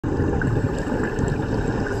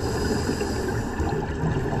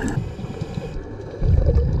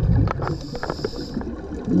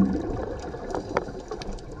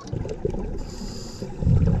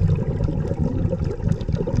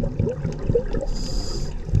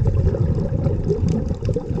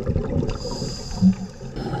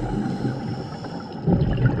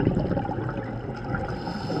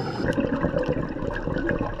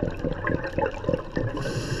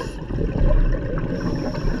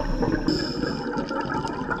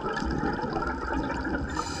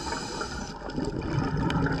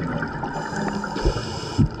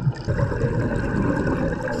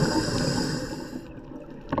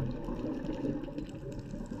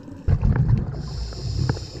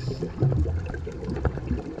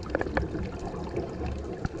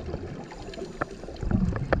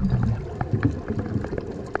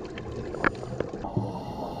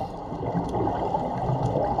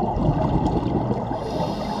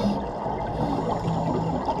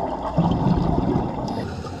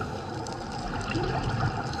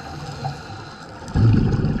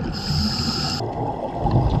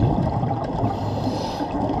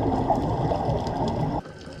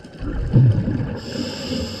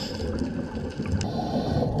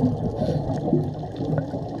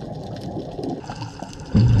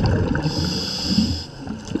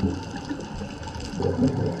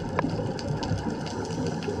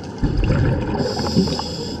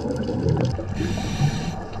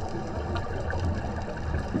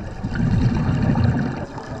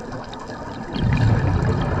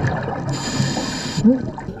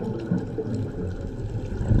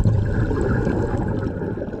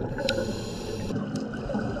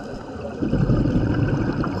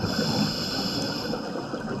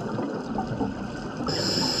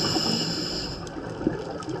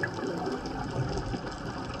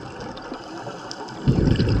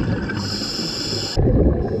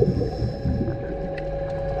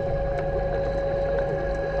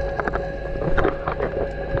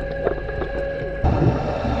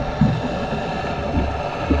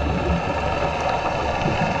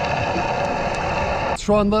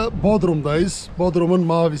Şu anda Bodrum'dayız. Bodrum'un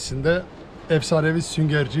mavisinde efsanevi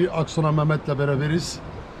süngerci Aksonan Mehmet'le beraberiz.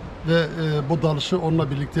 Ve bu dalışı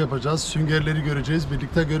onunla birlikte yapacağız. Süngerleri göreceğiz,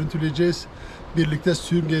 birlikte görüntüleyeceğiz. Birlikte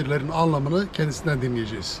süngerlerin anlamını kendisinden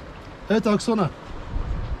dinleyeceğiz. Evet Aksonan,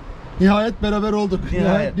 nihayet beraber olduk.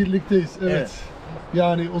 Nihayet birlikteyiz. Evet.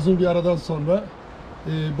 Yani uzun bir aradan sonra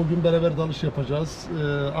bugün beraber dalış yapacağız.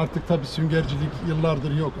 Artık tabii süngercilik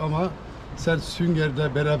yıllardır yok ama sen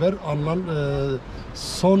süngerde beraber alınan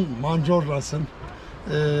son mancorlasın.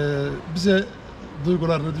 Bize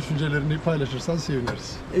duygularını, düşüncelerini paylaşırsan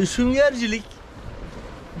seviniriz. Süngercilik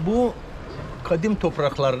bu kadim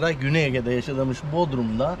topraklarda, Güney Ege'de yaşadığımız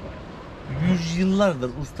Bodrum'da yüzyıllardır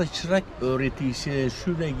usta çırak öğretisiyle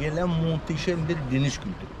süre gelen muhteşem bir deniz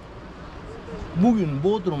kültürü. Bugün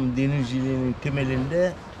Bodrum denizciliğinin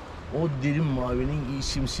temelinde o derin mavinin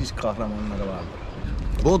isimsiz kahramanları vardır.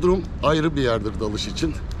 Bodrum ayrı bir yerdir dalış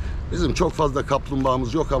için. Bizim çok fazla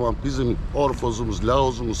kaplumbağamız yok ama bizim orfozumuz,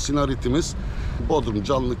 laozumuz, sinaritimiz Bodrum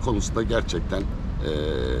canlılık konusunda gerçekten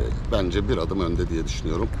bence bir adım önde diye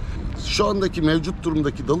düşünüyorum. Şu andaki mevcut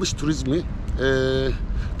durumdaki dalış turizmi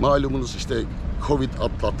malumunuz işte Covid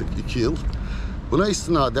atlattık 2 yıl. Buna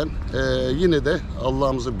istinaden yine de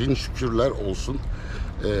Allah'ımıza bin şükürler olsun.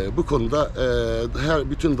 Bu konuda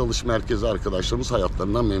bütün dalış merkezi arkadaşlarımız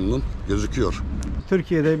hayatlarından memnun gözüküyor.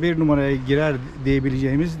 Türkiye'de bir numaraya girer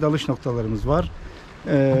diyebileceğimiz dalış noktalarımız var.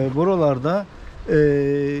 Buralarda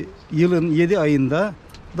yılın 7 ayında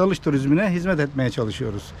dalış turizmine hizmet etmeye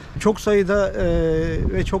çalışıyoruz. Çok sayıda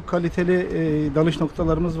ve çok kaliteli dalış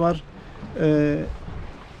noktalarımız var.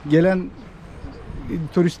 Gelen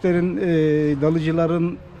turistlerin,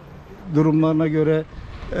 dalıcıların durumlarına göre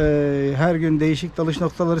her gün değişik dalış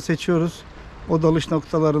noktaları seçiyoruz. O dalış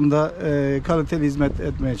noktalarında kaliteli hizmet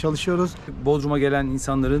etmeye çalışıyoruz. Bodrum'a gelen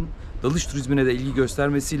insanların dalış turizmine de ilgi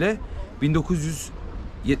göstermesiyle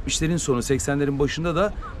 1970'lerin sonu 80'lerin başında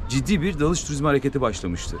da ciddi bir dalış turizmi hareketi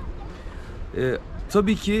başlamıştı.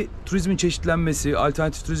 Tabii ki turizmin çeşitlenmesi,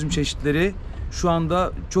 alternatif turizm çeşitleri şu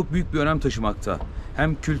anda çok büyük bir önem taşımakta.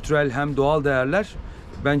 Hem kültürel hem doğal değerler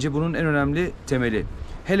bence bunun en önemli temeli.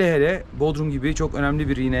 Hele hele Bodrum gibi çok önemli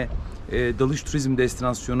bir yine dalış turizm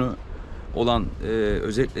destinasyonu olan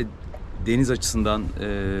özellikle deniz açısından,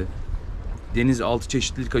 denizaltı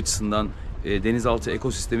çeşitlilik açısından, denizaltı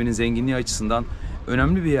ekosisteminin zenginliği açısından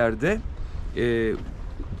önemli bir yerde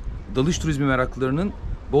dalış turizmi meraklılarının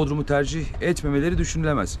Bodrum'u tercih etmemeleri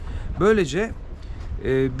düşünülemez. Böylece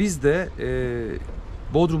biz de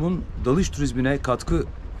Bodrum'un dalış turizmine katkı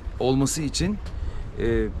olması için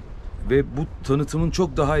ve bu tanıtımın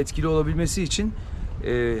çok daha etkili olabilmesi için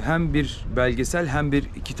hem bir belgesel hem bir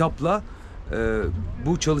kitapla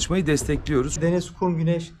bu çalışmayı destekliyoruz. Deniz, kum,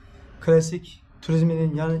 güneş, klasik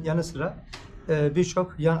turizminin yanı sıra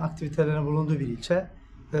birçok yan aktivitelerin bulunduğu bir ilçe.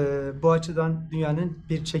 Bu açıdan dünyanın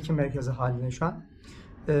bir çekim merkezi haline şu an.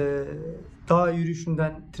 Dağ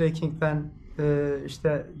yürüyüşünden, trekkingden,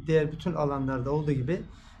 işte diğer bütün alanlarda olduğu gibi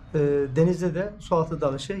denizde de sualtı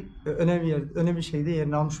dalışı önemli şeyde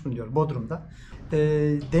yerini almış bulunuyor Bodrum'da.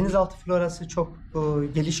 Denizaltı florası çok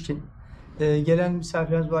gelişkin. Gelen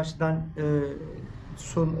misafirlerimiz bu açıdan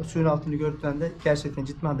suyun altını gördüklerinde gerçekten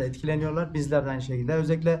ciddi manada etkileniyorlar. Bizler de aynı şekilde.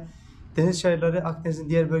 Özellikle deniz çayırları Akdeniz'in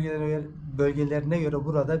diğer bölgelerine göre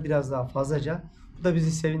burada biraz daha fazlaca. Bu da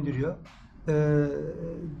bizi sevindiriyor.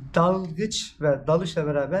 Dalgıç ve dalışla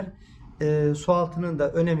beraber sualtının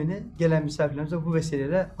da önemini gelen misafirlerimize bu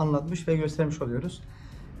vesileyle anlatmış ve göstermiş oluyoruz.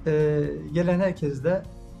 Gelen herkesi de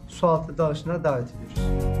sualtı dalışına davet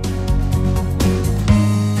ediyoruz.